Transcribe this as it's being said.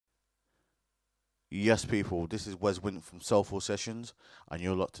Yes, people, this is Whynt from Soulful Sessions, and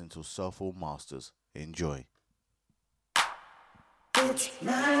you're locked into Soulful Masters. Enjoy. It's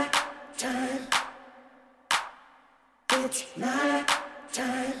my time. It's my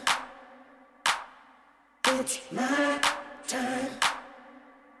time. It's my time.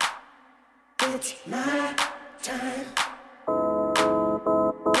 It's my time.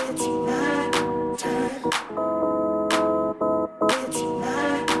 It's my time. It's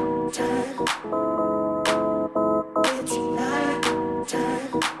my time. It's my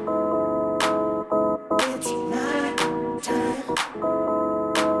time. It's my time.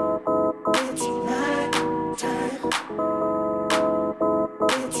 It's my time.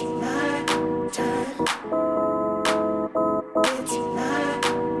 It's my time. It's my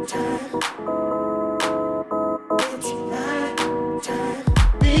time. It's my time.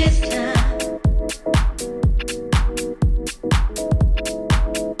 This time.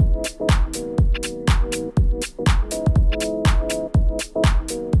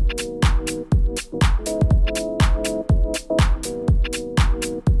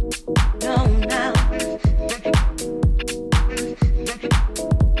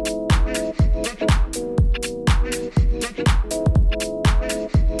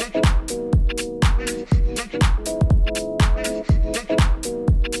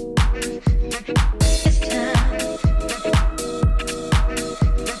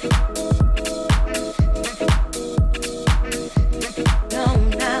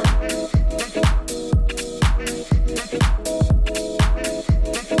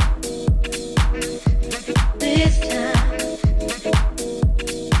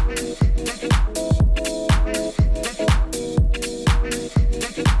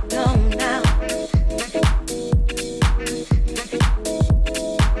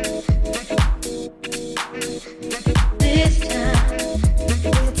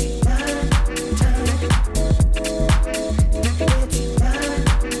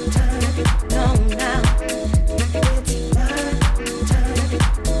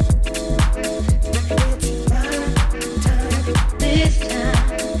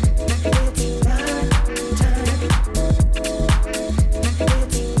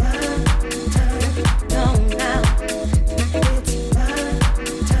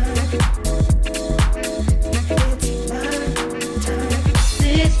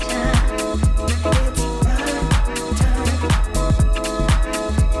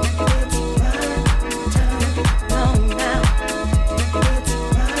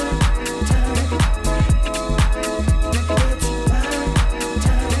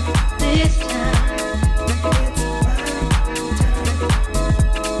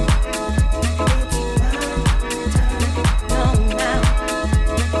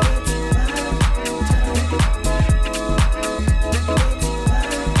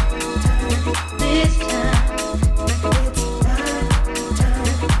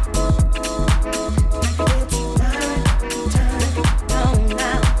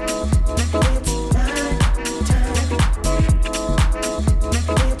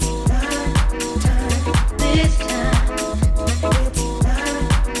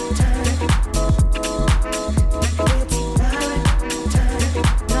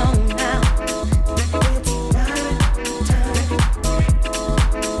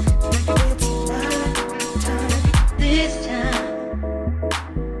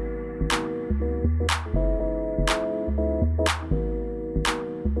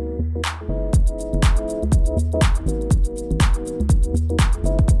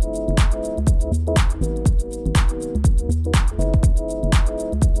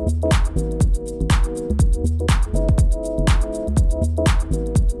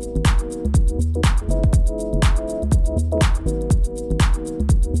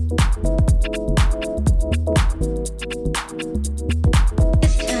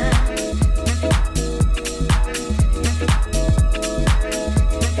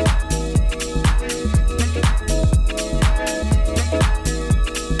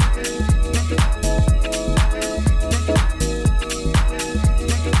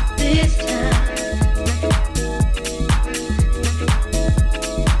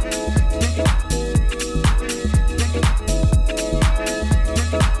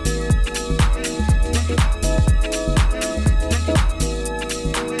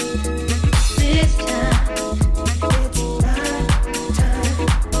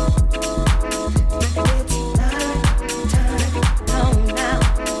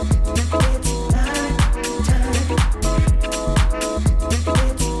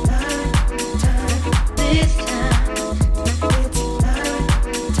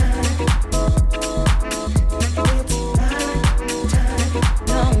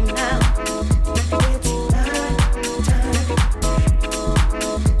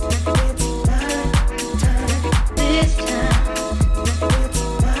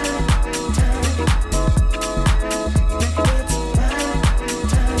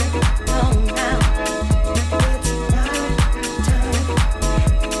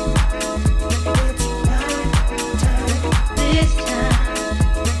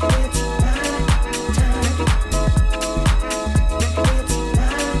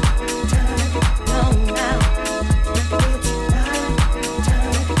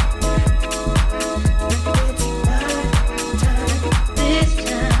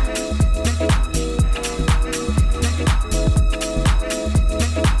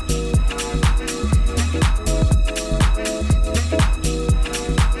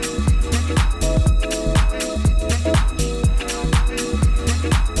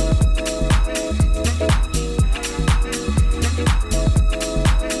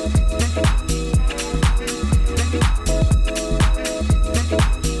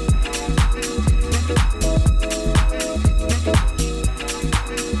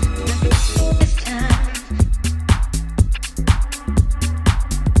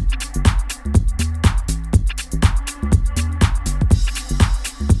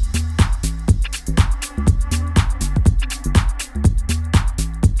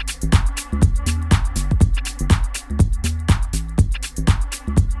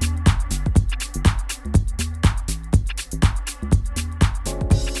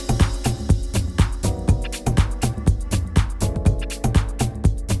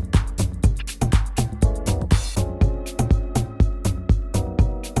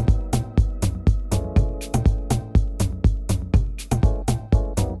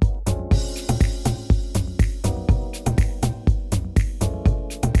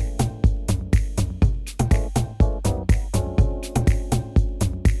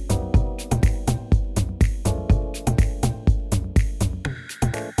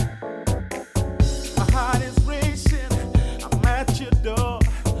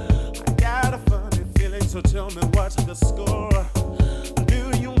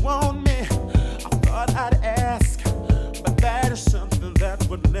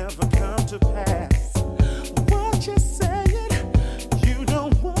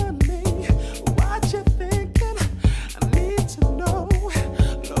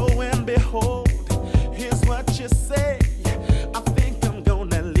 you say. I think I'm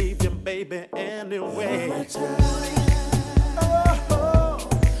gonna leave you, baby, anyway. Every time,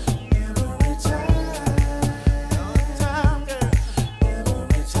 every time, girl.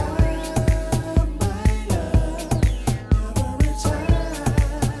 Every time, my love. Every time,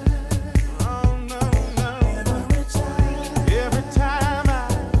 oh no, no. Every time I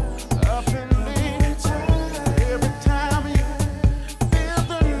up and leave, every time you feel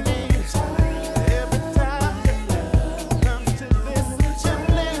the need, every time it comes to this, you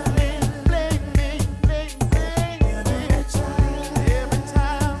blame me. Every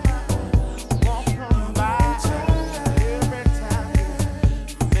time I walk on by, every time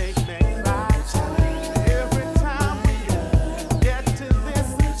you make me cry, every time we get to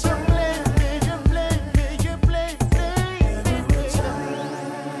this, you blame me.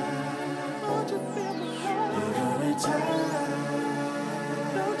 Don't you feel me? Every time,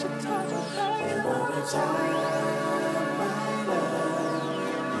 don't you talk about it? Every time, my love.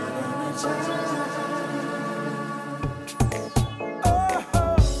 Every time.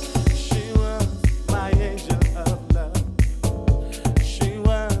 Oh, she was my angel of love. She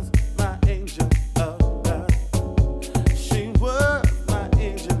was my angel of love. She was my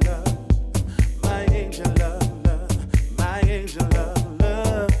angel love, my angel of love, my angel of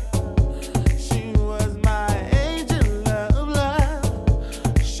love. She was my angel of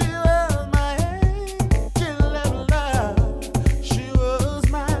love. She was my angel of love. She was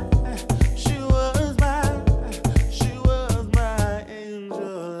my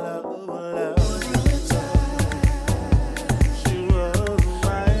angel of love. She was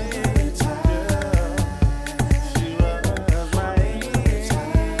my angel. She was my angel.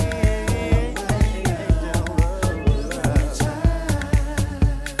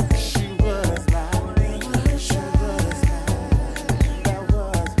 She was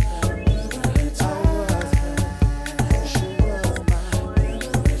my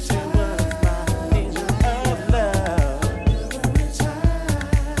angel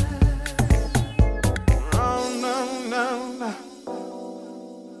Oh no, no, no.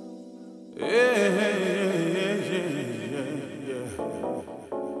 Yeah.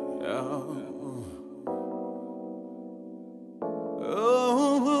 Oh.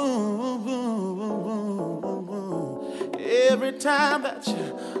 Every time that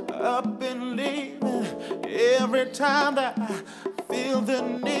you're up and leaving, every time that I feel the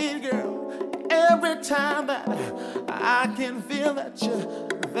need, girl, every time that I can feel that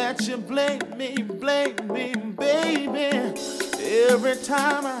you blame me, baby. Every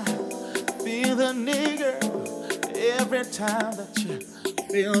time I feel the need, girl, every time that you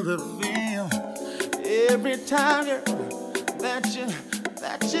feel the feel, every time, girl,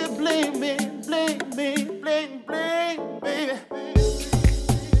 that you blame me, baby.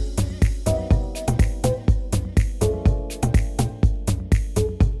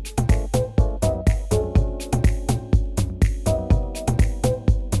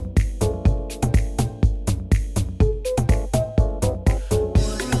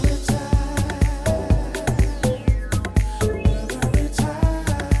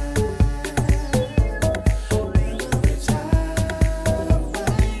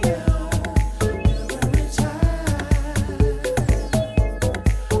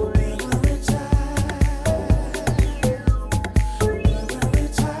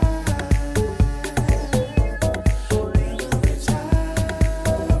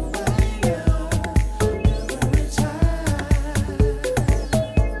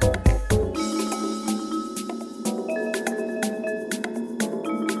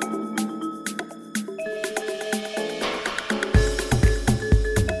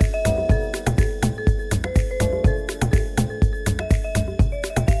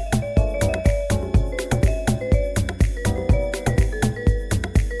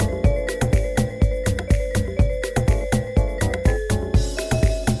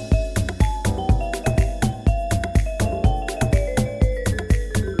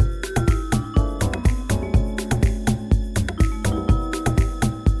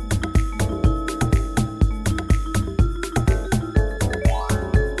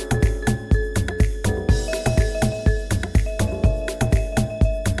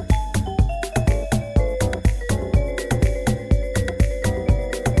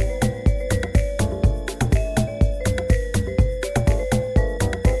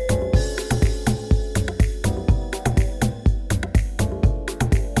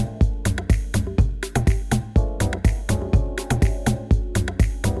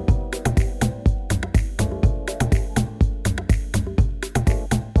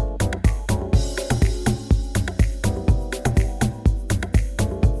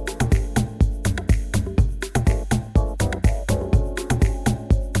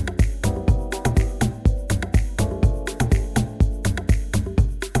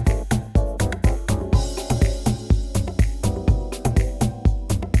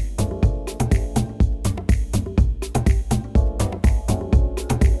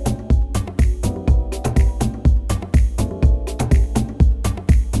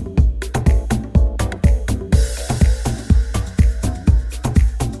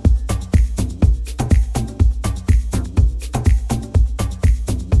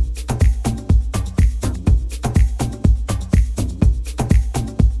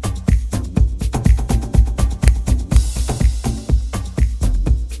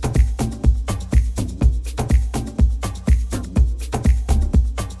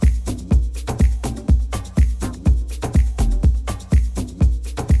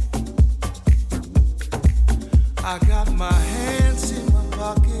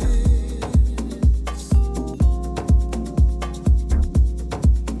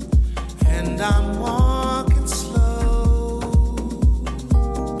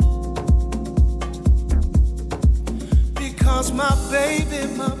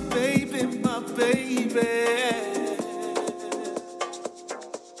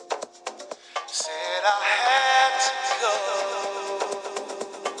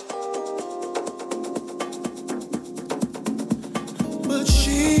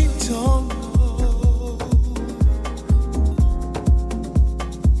 don't know.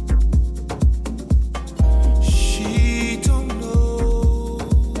 She don't know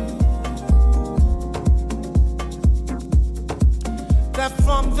that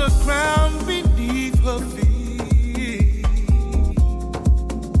from the ground beneath her feet,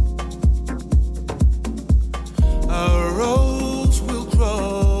 a rose will grow.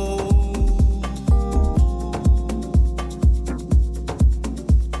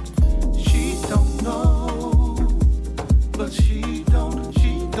 She don't know, but she don't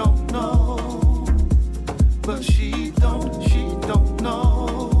know, but she don't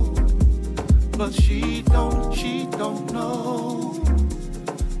know, but she don't know,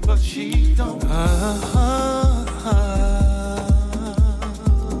 but she don't.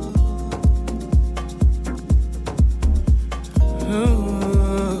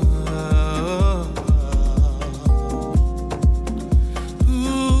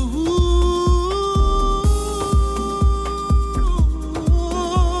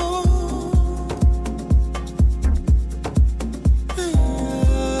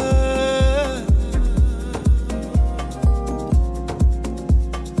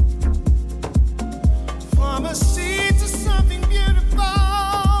 From a seed to something beautiful.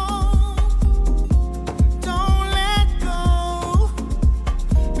 Don't let go.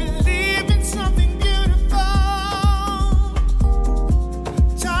 Believe in something beautiful.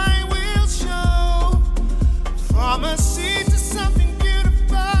 Time will show. From a seed to something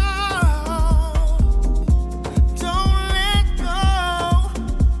beautiful. Don't let go.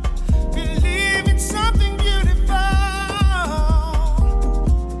 Believe in something beautiful.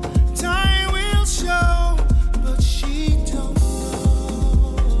 Time will show, but she don't know.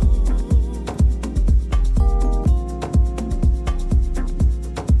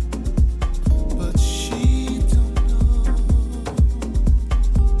 But she don't know.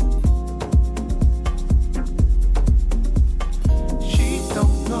 She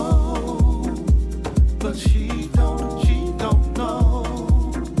don't know. But she don't know.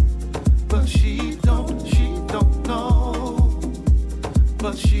 But she don't know.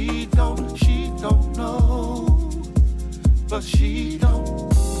 But she don't know. But she don't.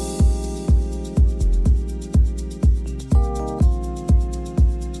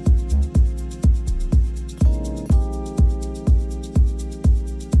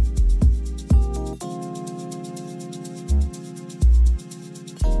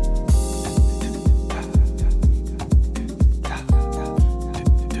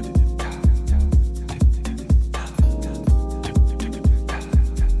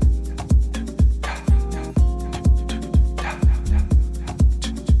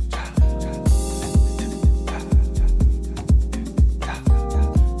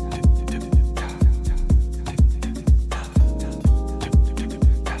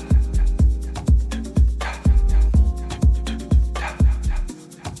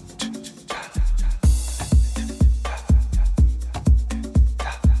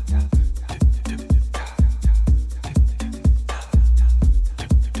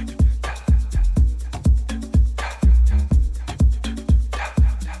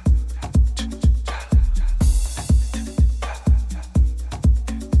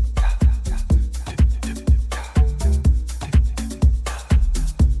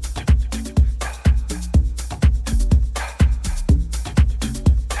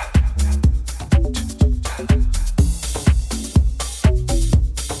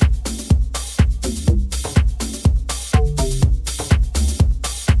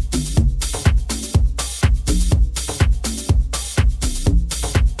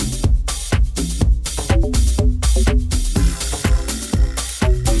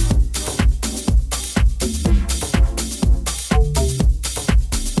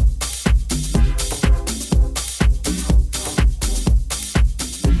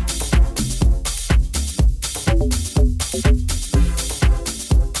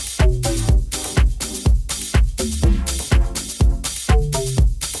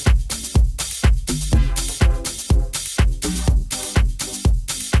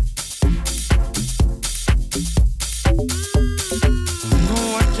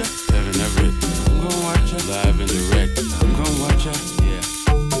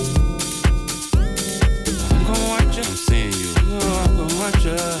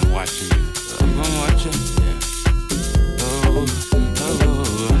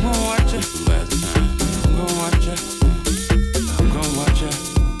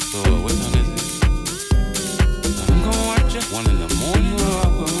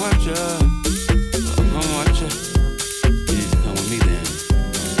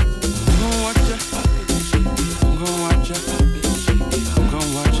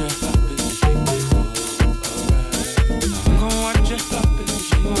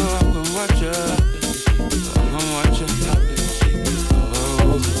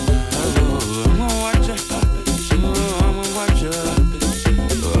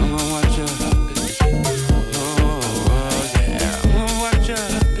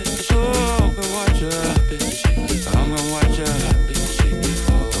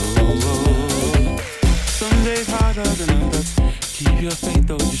 faith,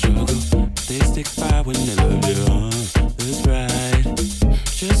 though you struggle. They stick by when they love you. That's right.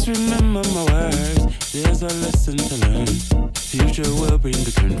 Just remember my words. There's a lesson to learn. Future will bring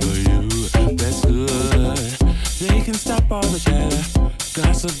a turn for you. That's good. They can stop all the chatter.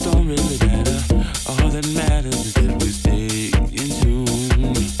 Gossip don't really matter. All that matters is that we stay in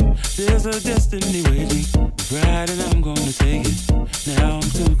tune. There's a destiny waiting. Right, and I'm gonna take it. Now I'm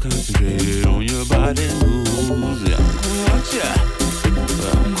too concentrated on your body moves. Yeah, I'm gonna watch ya.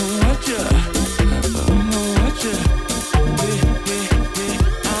 I'm gonna watch ya. I'm gonna watch ya. Yeah, yeah, yeah.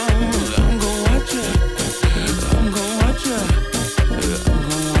 I'm gonna watch ya. I'm gonna watch ya. I'm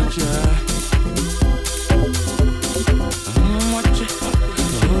gonna watch ya. I'm gonna watch ya.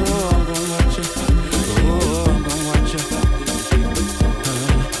 Oh, I'm gonna watch ya. Oh, I'm gonna watch ya.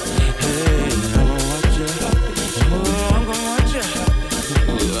 Hey, I'm gonna watch ya. Oh, I'm gonna watch ya.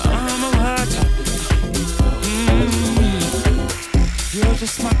 I'm gonna watch ya. You're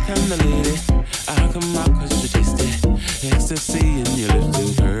just my kind of lady. I come out 'cause you taste it. Ecstasy in your lips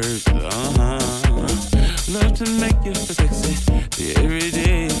and curves. Love to make you feel sexy. Every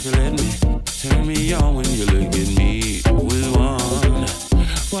day if you let me. Turn me on when you look at me with one.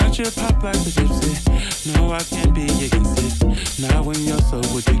 Watch you pop like a gypsy. No, I can't be against it. Now when you're so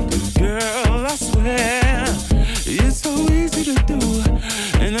addicted, girl, I swear it's so easy to do.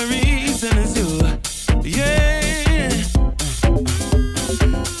 And the reason is you. Yeah.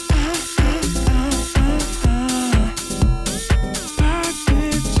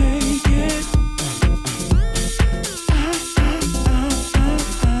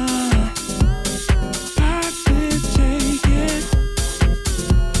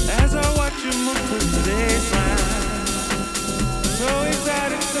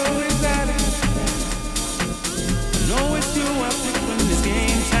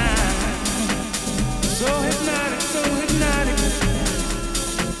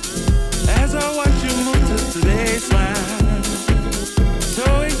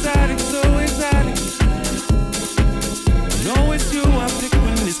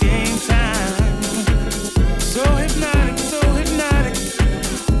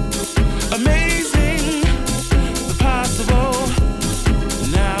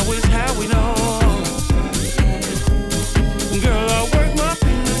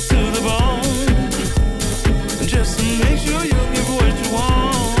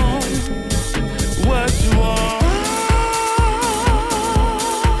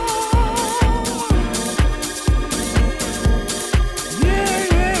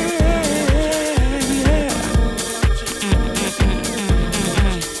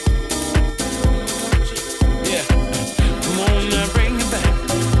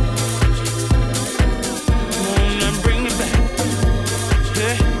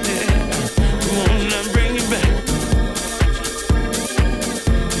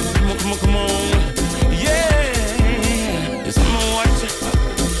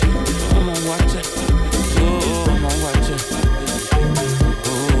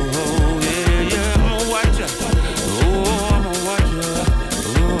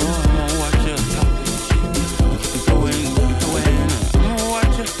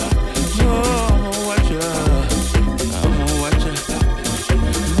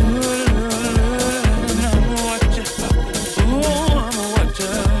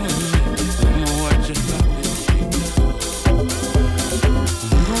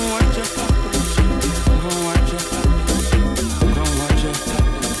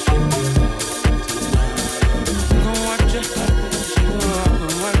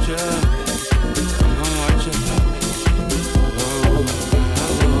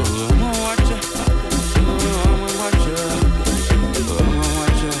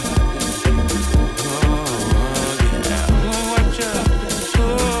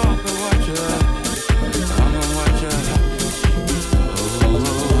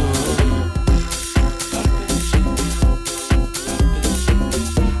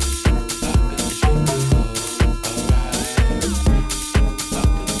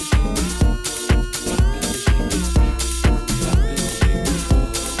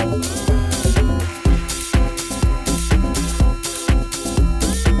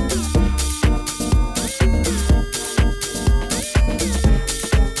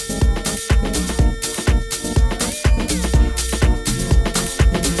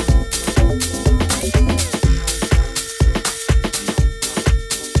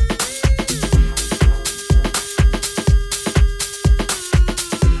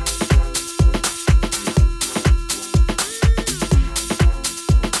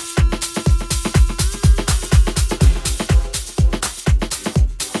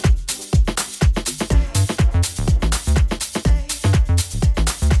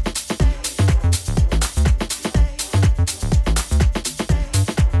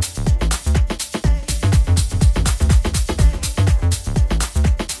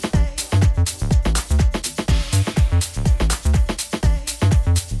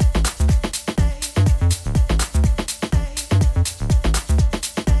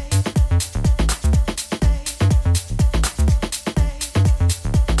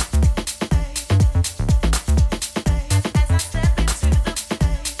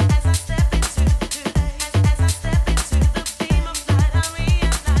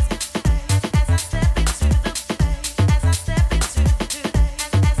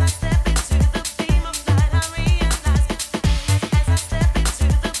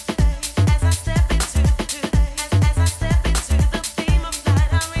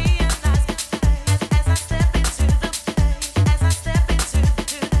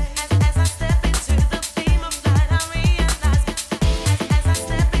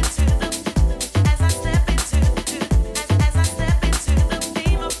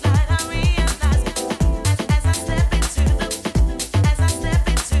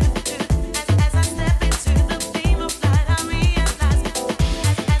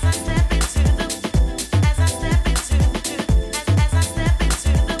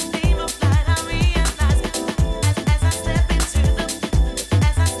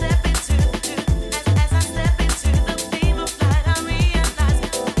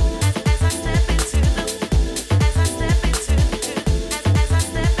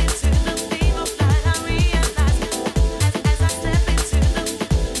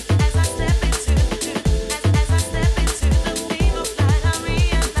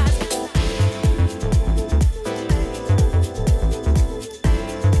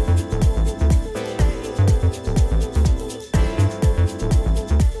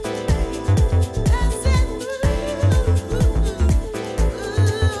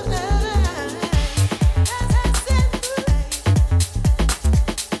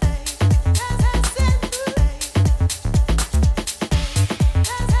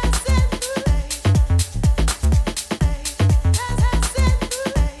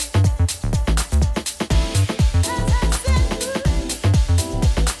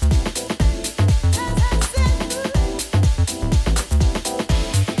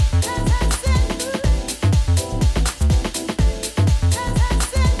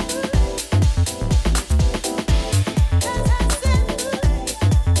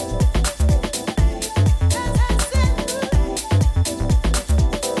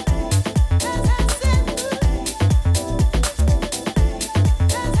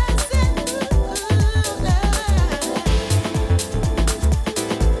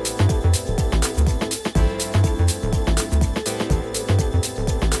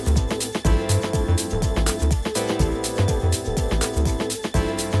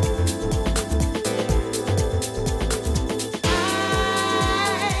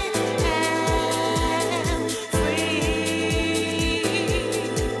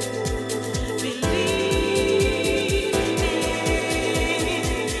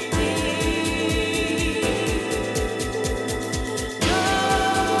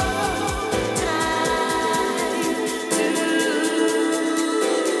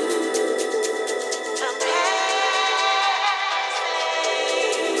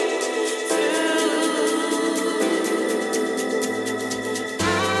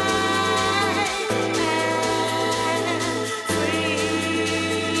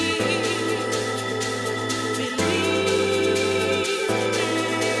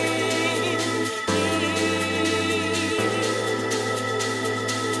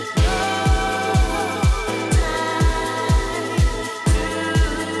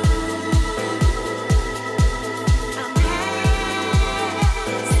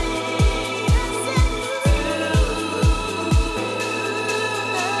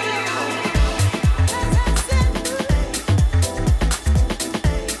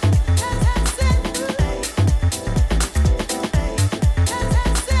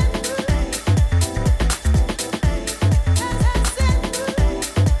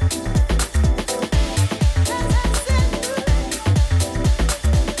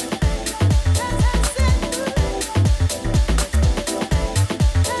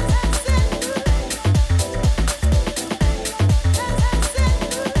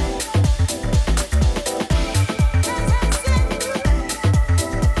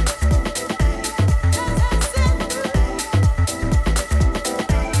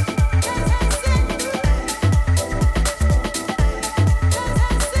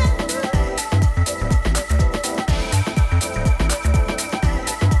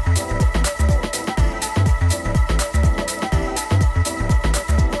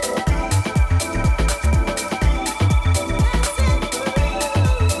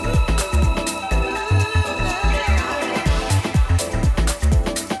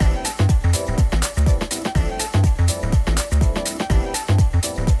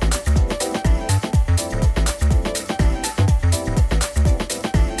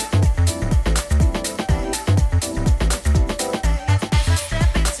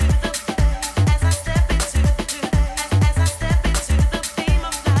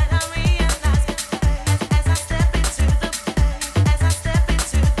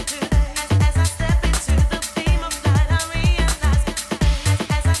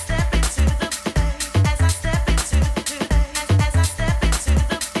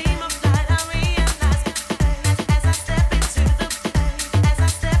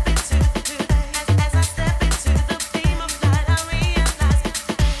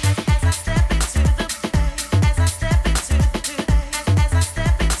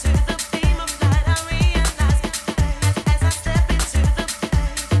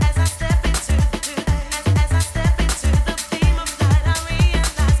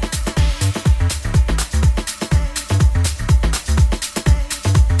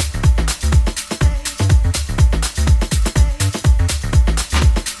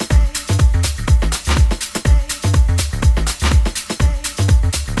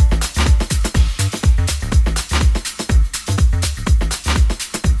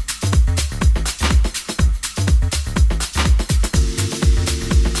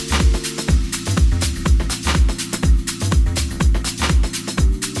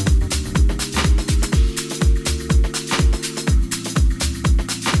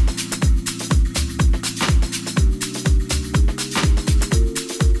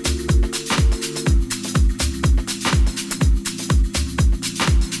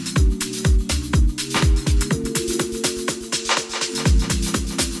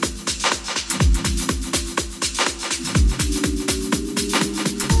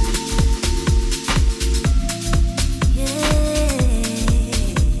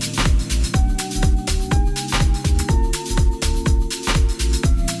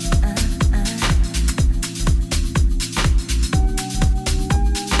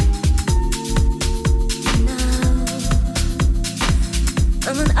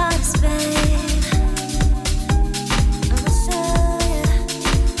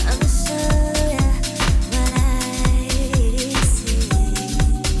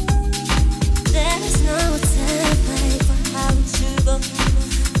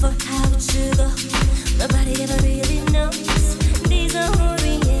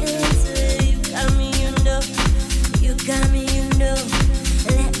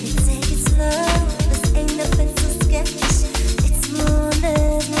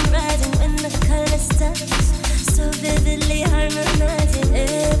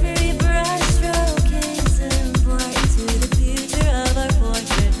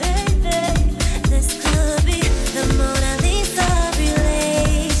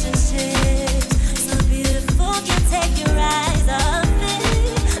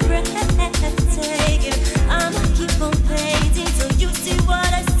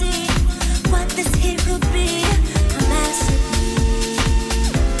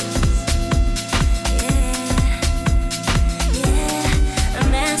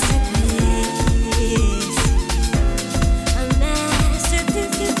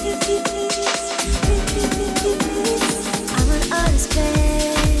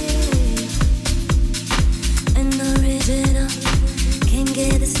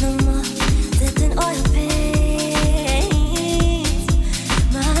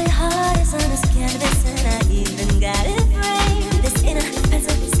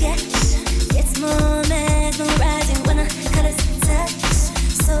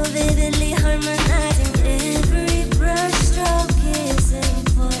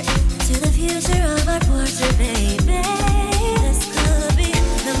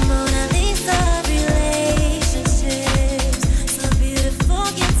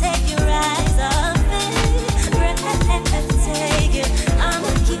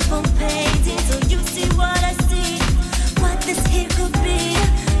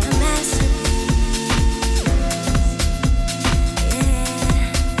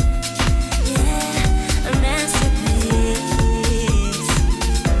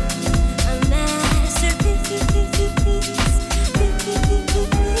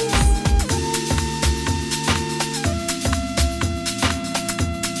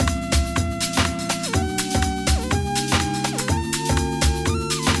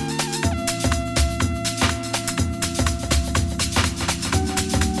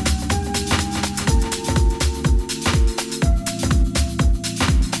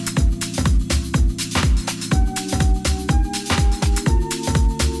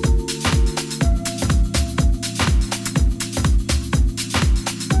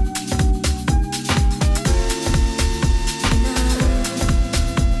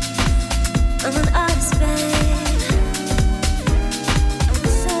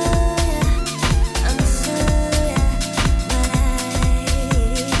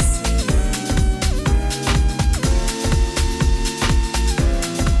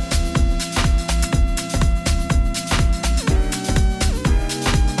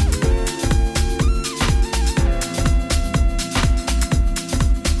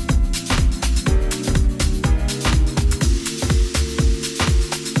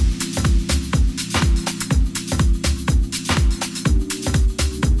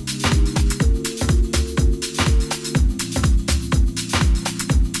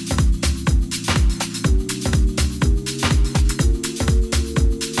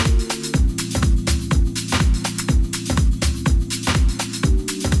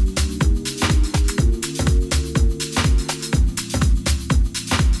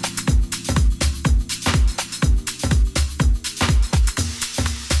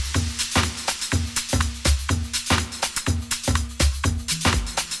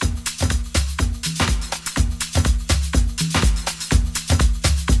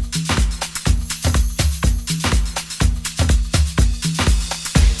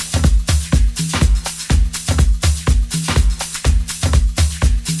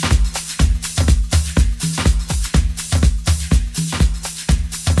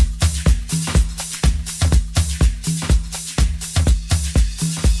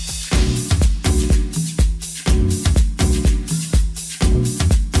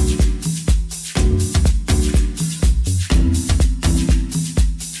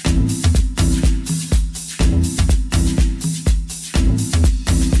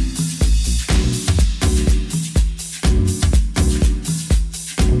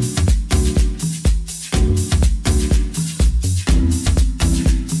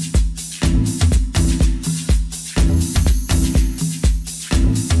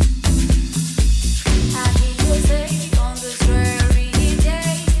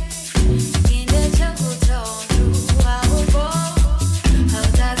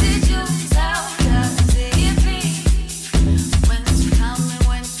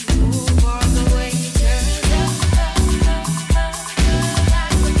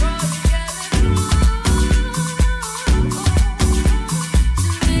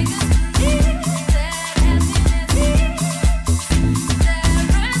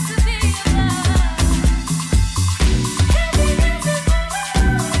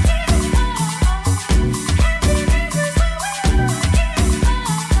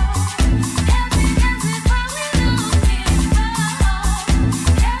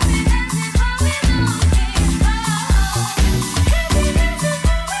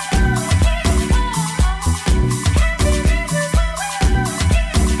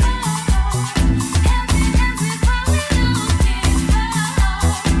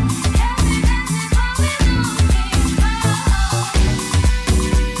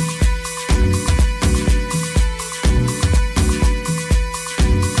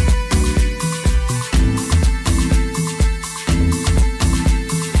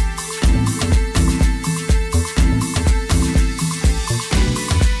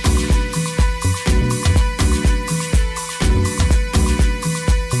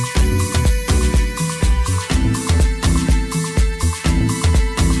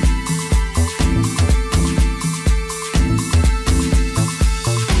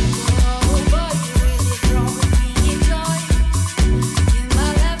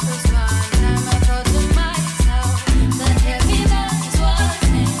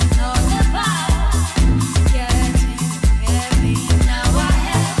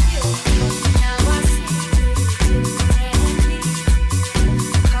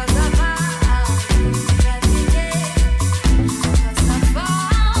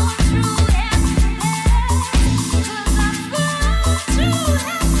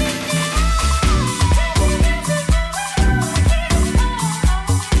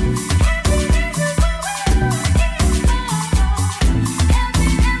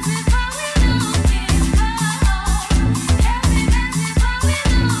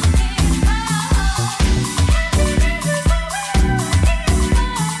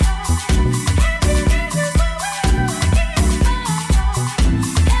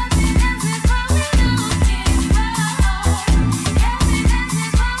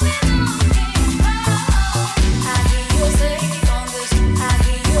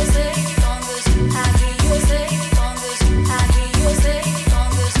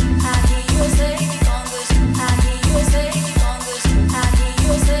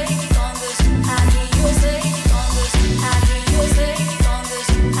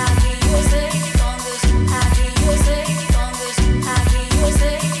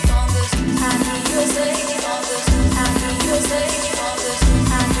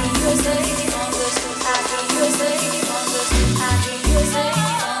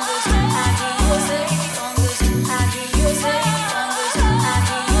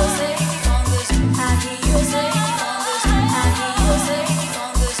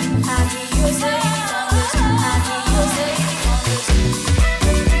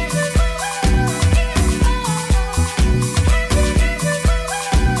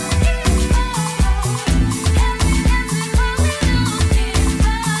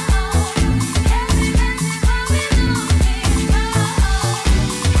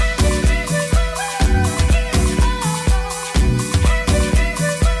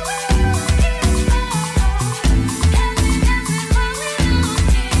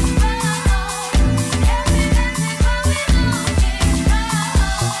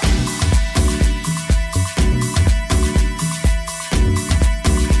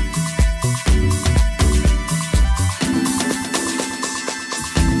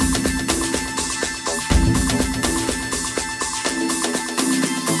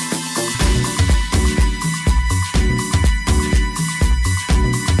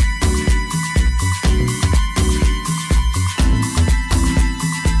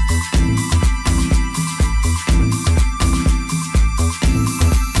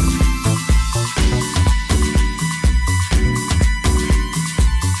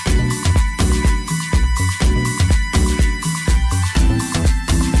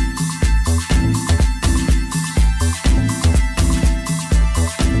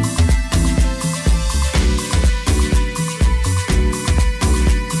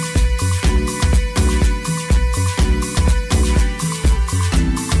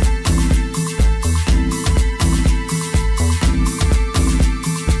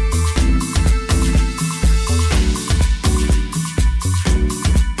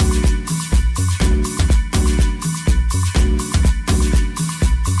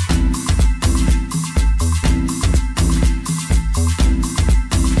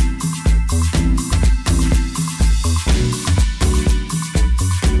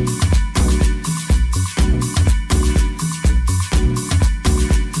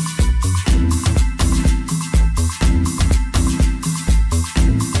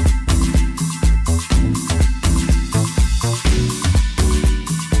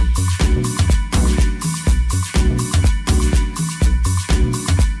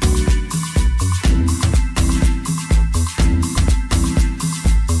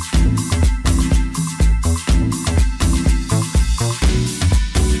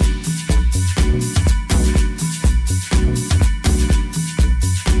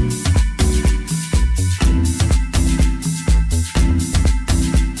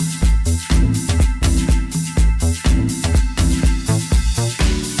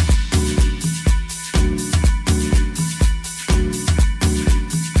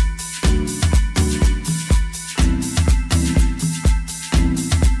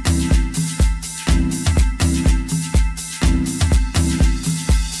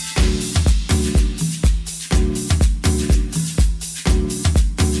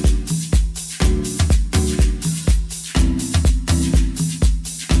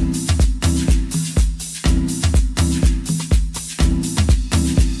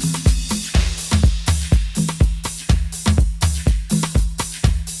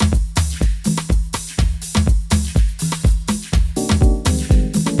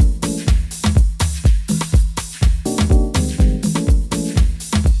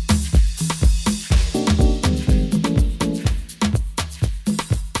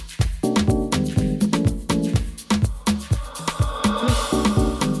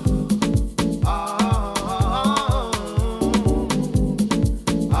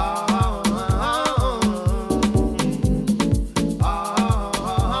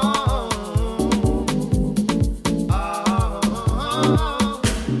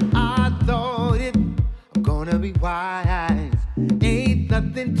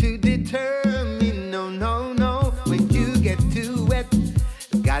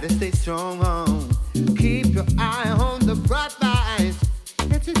 strong. Keep your eye on the bright lights.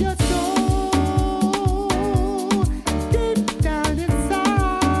 It's in your soul, deep down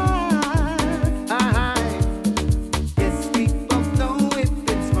inside. Yes, people know if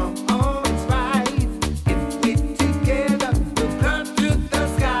it's wrong or it's right. If we together, we'll climb to the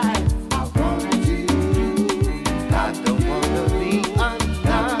sky. I want you. I don't wanna be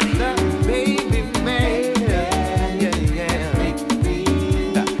another baby man. Yeah, yeah.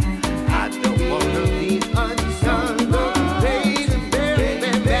 I don't wanna be another baby,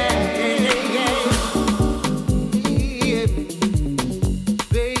 baby, baby. Yeah,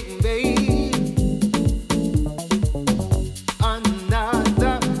 baby.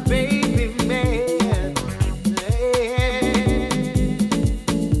 Another baby man.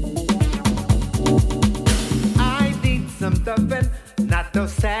 I need some loving, not no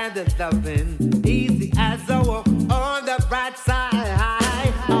sad loving. Easy as I walk on the right side.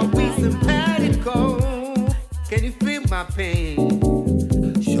 Are we simpatico? Can you feel my pain?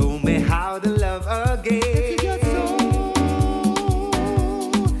 Show me how to love again. It's your soul,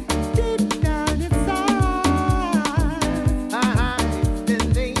 deep down inside.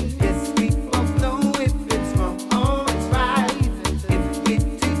 Yes, we both know if it's wrong or it's right. If we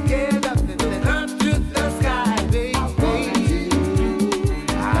together, we'll come to the sky, baby.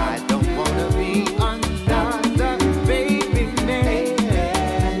 I don't wanna be another baby man.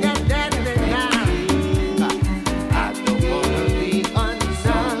 I don't wanna be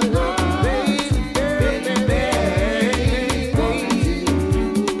another baby, baby, baby.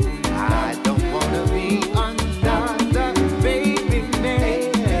 I don't wanna be another baby man.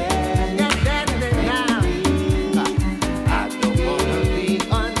 I don't wanna be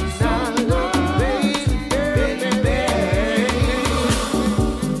another baby, baby.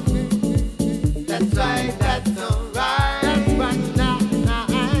 That's right, that's alright. That's right, now,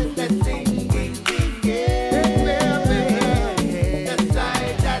 let's sing it together. That's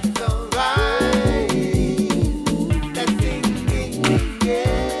right, that's alright. Let's sing it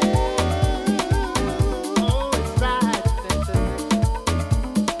together. Oh, it's right.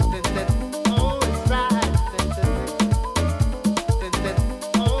 Oh, it's right.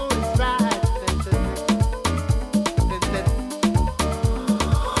 Oh, it's right.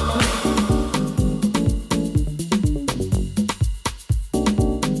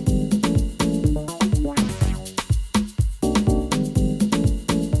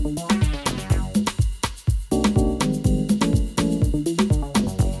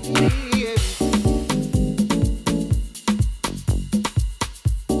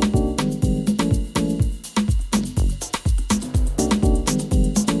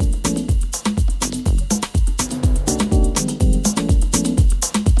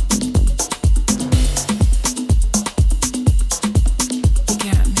 You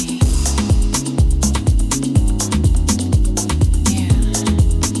got me. Yeah.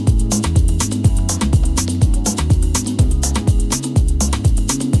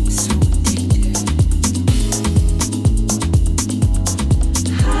 So addicted.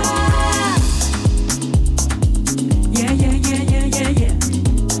 Yeah, yeah, yeah, yeah, yeah, yeah.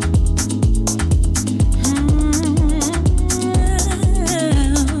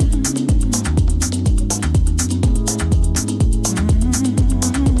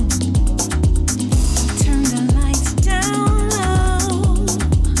 Turn the lights down low.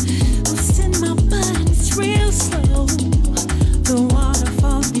 Loosen my buttons real slow. The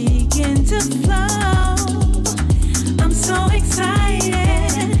waterfalls begin to flow. I'm so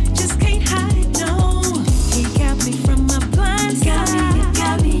excited, just can't hide it, no. He got me from my blind side.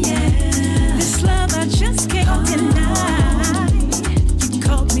 Got me, yeah. This love I just can't deny. You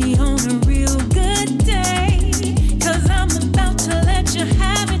caught me on a real good day. 'Cause I'm about to let you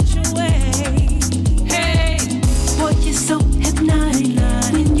have it your way. Hey, boy, you're so hypnotic.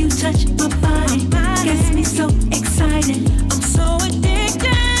 When you touch my body, gets me so excited. I'm so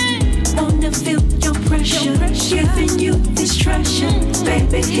addicted. Wanna feel your pressure. Giving you this treasure.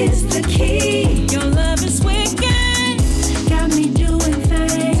 Baby, here's the key. Your love is wicked. Got me doing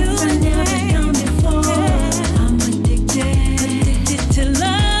things I never done before. I'm addicted to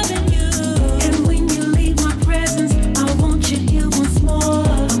loving you. And when you leave my presence, I want you here once more.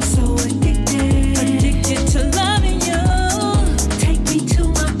 I'm so addicted to loving you. Take me to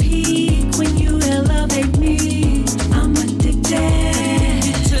my peak when you elevate me. I'm addicted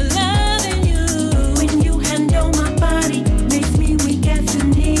to loving you. When you handle my body, makes me weak at the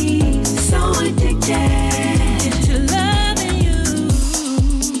knees. So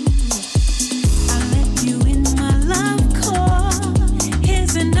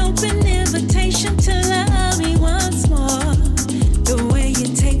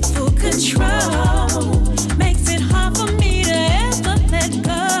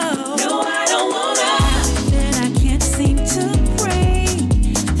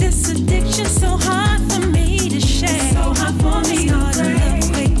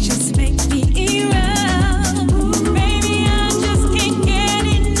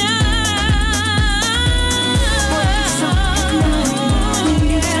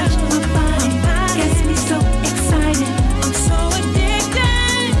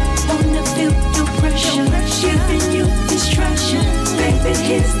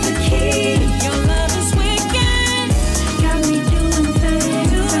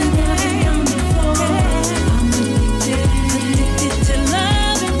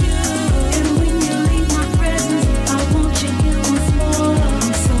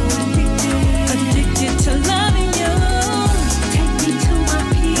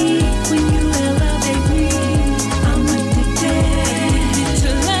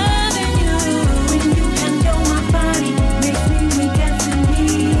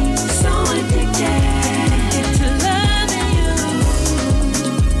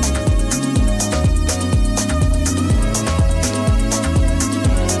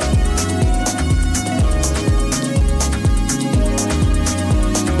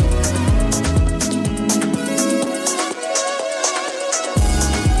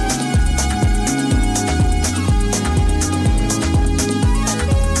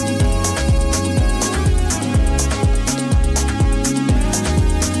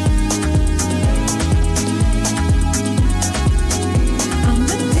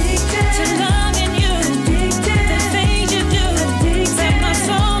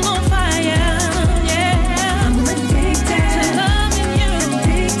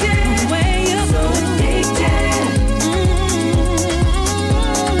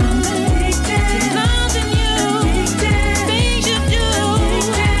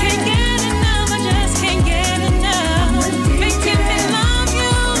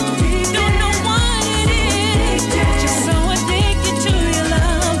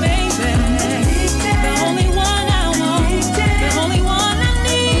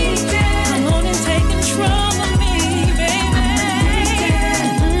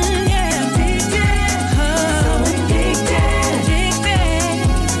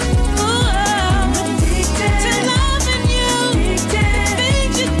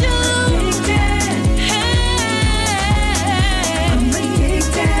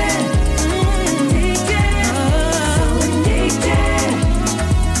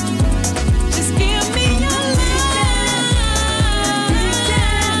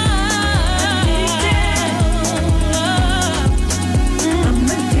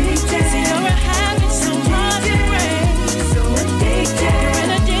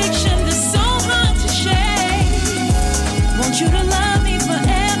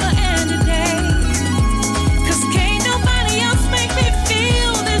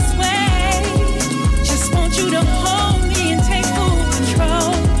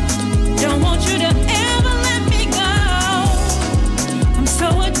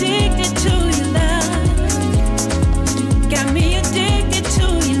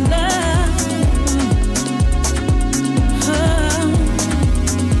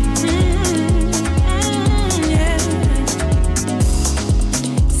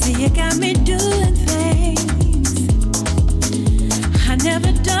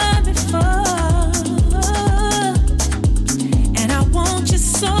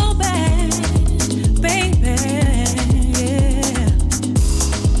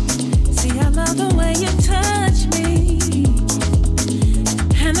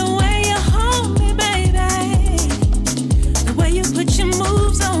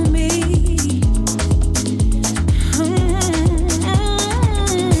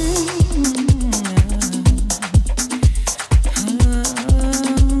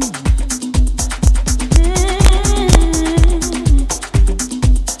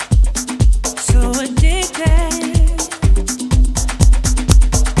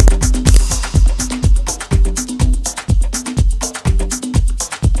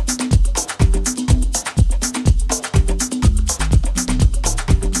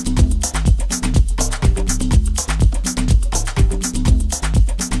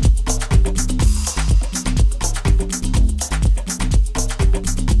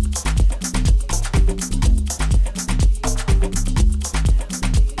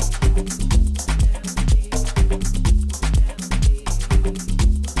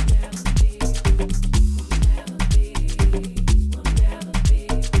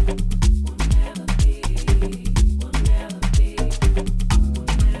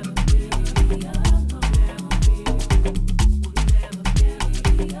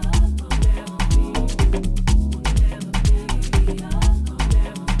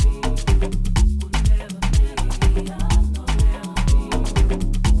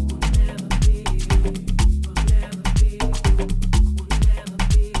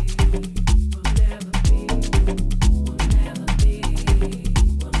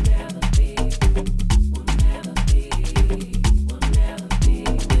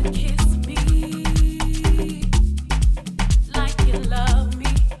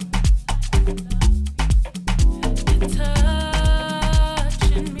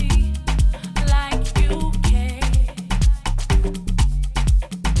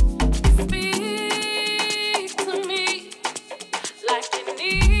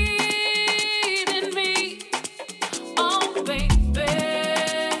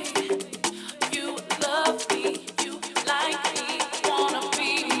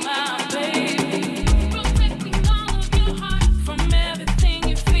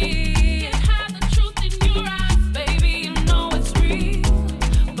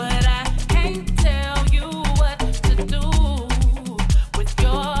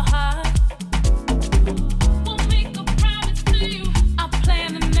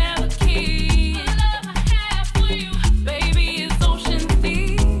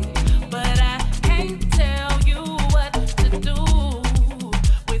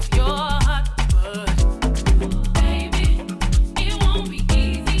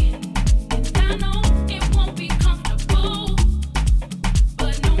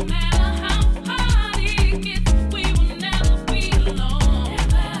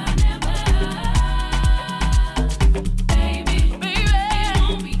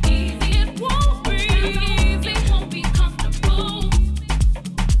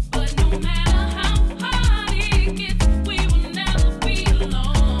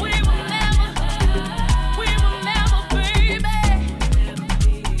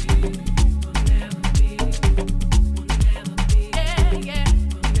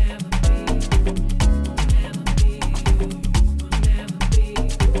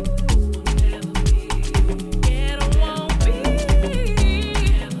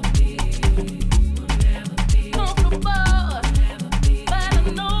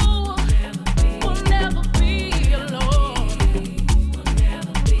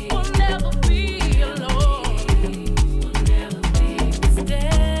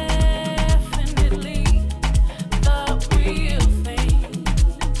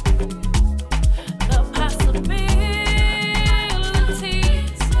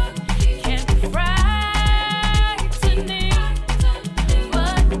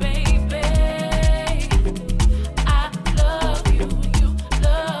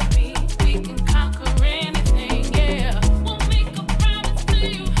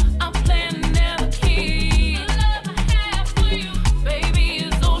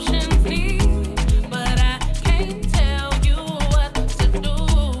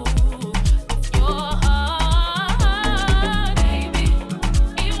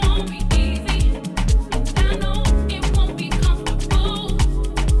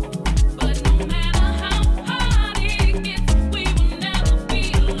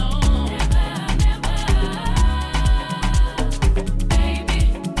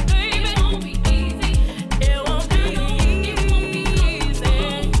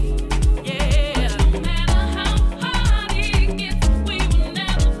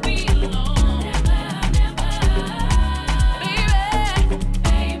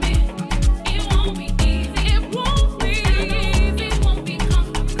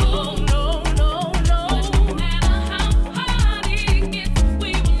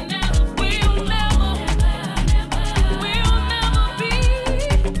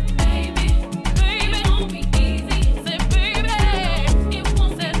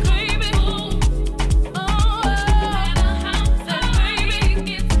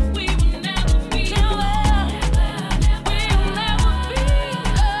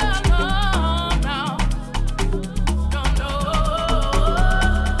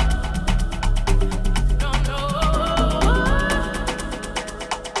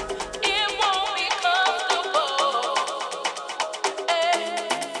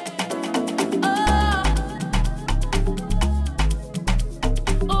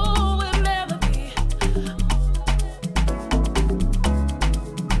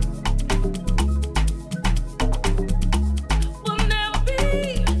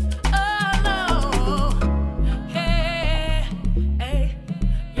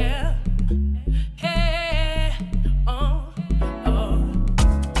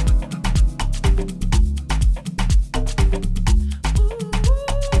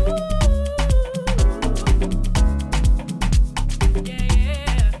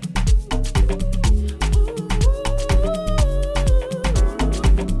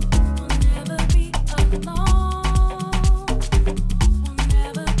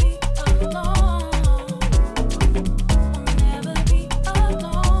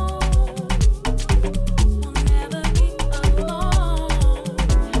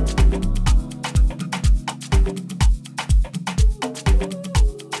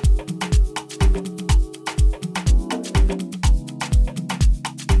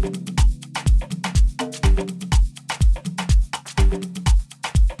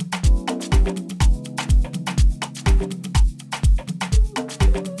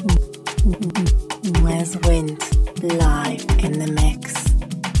Whynt live.